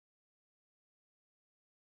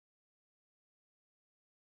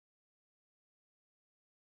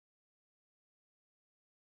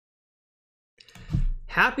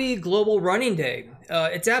Happy Global Running Day.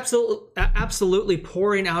 It's absolutely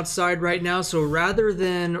pouring outside right now, so rather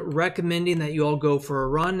than recommending that you all go for a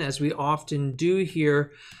run, as we often do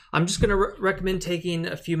here, I'm just going to recommend taking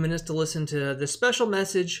a few minutes to listen to this special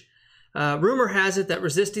message. Rumor has it that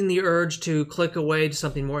resisting the urge to click away to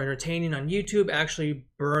something more entertaining on YouTube actually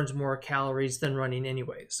burns more calories than running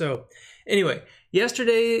anyway. So anyway,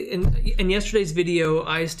 in yesterday's video,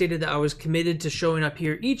 I stated that I was committed to showing up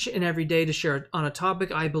here each and every day to share on a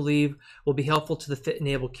topic I believe will be helpful to the Fit and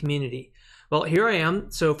Able community. Well, here I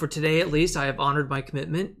am. So for today, at least, I have honored my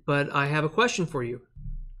commitment, but I have a question for you.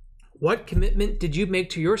 What commitment did you make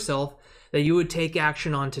to yourself that you would take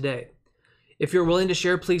action on today? If you're willing to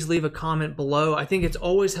share, please leave a comment below. I think it's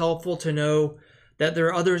always helpful to know that there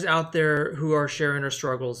are others out there who are sharing our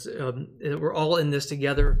struggles. We're all in this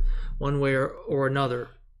together one way or another.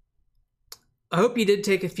 I hope you did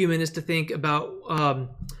take a few minutes to think about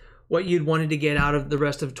what you'd wanted to get out of the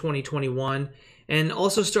rest of 2021, and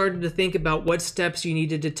also started to think about what steps you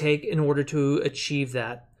needed to take in order to achieve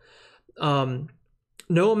that.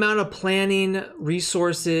 No amount of planning,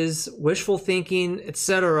 resources, wishful thinking,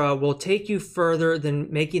 etc. will take you further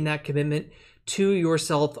than making that commitment to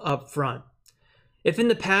yourself up front. If in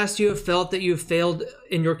the past you have felt that you have failed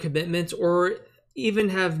in your commitments or even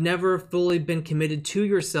have never fully been committed to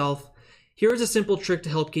yourself, here's a simple trick to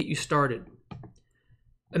help get you started.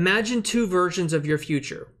 Imagine two versions of your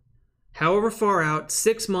future, however far out,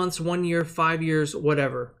 6 months, 1 year, 5 years,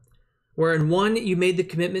 whatever. Where in one you made the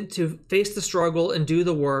commitment to face the struggle and do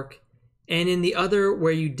the work, and in the other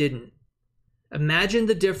where you didn't. Imagine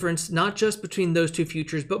the difference not just between those two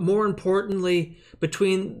futures, but more importantly,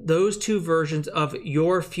 between those two versions of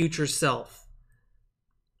your future self.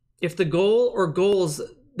 If the goal or goals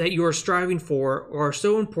that you are striving for are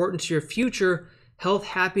so important to your future health,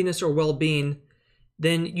 happiness, or well-being,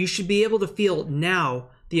 then you should be able to feel now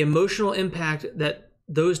the emotional impact that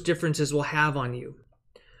those differences will have on you.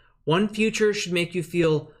 One future should make you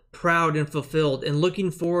feel proud and fulfilled and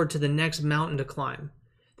looking forward to the next mountain to climb.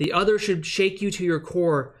 The other should shake you to your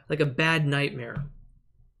core like a bad nightmare.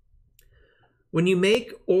 When you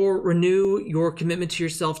make or renew your commitment to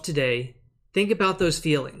yourself today, think about those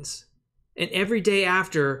feelings. And every day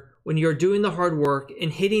after, when you're doing the hard work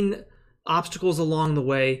and hitting obstacles along the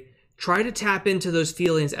way, try to tap into those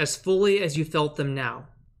feelings as fully as you felt them now.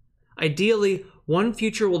 Ideally, one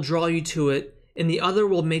future will draw you to it, and the other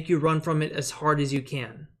will make you run from it as hard as you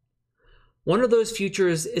can. One of those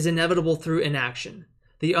futures is inevitable through inaction.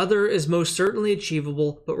 The other is most certainly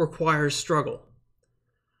achievable, but requires struggle.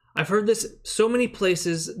 I've heard this so many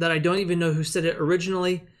places that I don't even know who said it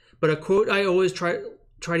originally, but a quote I always try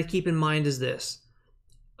to keep in mind is this: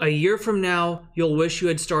 "A year from now, you'll wish you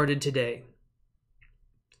had started today."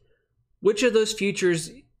 Which of those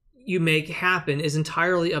futures you make happen is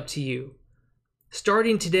entirely up to you.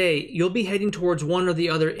 Starting today, you'll be heading towards one or the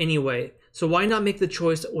other anyway, so why not make the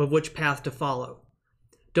choice of which path to follow?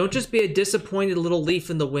 Don't just be a disappointed little leaf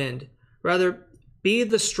in the wind. Rather, be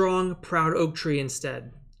the strong, proud oak tree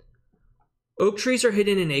instead. Oak trees are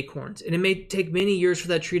hidden in acorns, and it may take many years for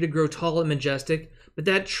that tree to grow tall and majestic, but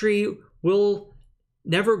that tree will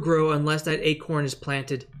never grow unless that acorn is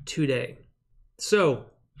planted today. So,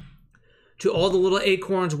 to all the little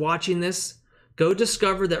acorns watching this, go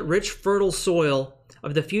discover that rich, fertile soil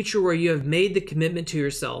of the future where you have made the commitment to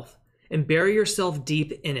yourself and bury yourself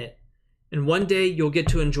deep in it. And one day you'll get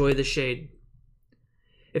to enjoy the shade.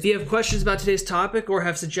 If you have questions about today's topic or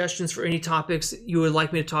have suggestions for any topics you would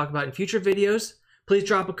like me to talk about in future videos, please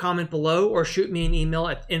drop a comment below or shoot me an email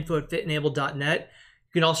at info@fitandable.net.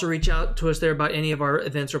 You can also reach out to us there about any of our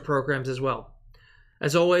events or programs as well.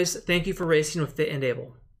 As always, thank you for racing with Fit and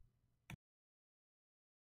Able.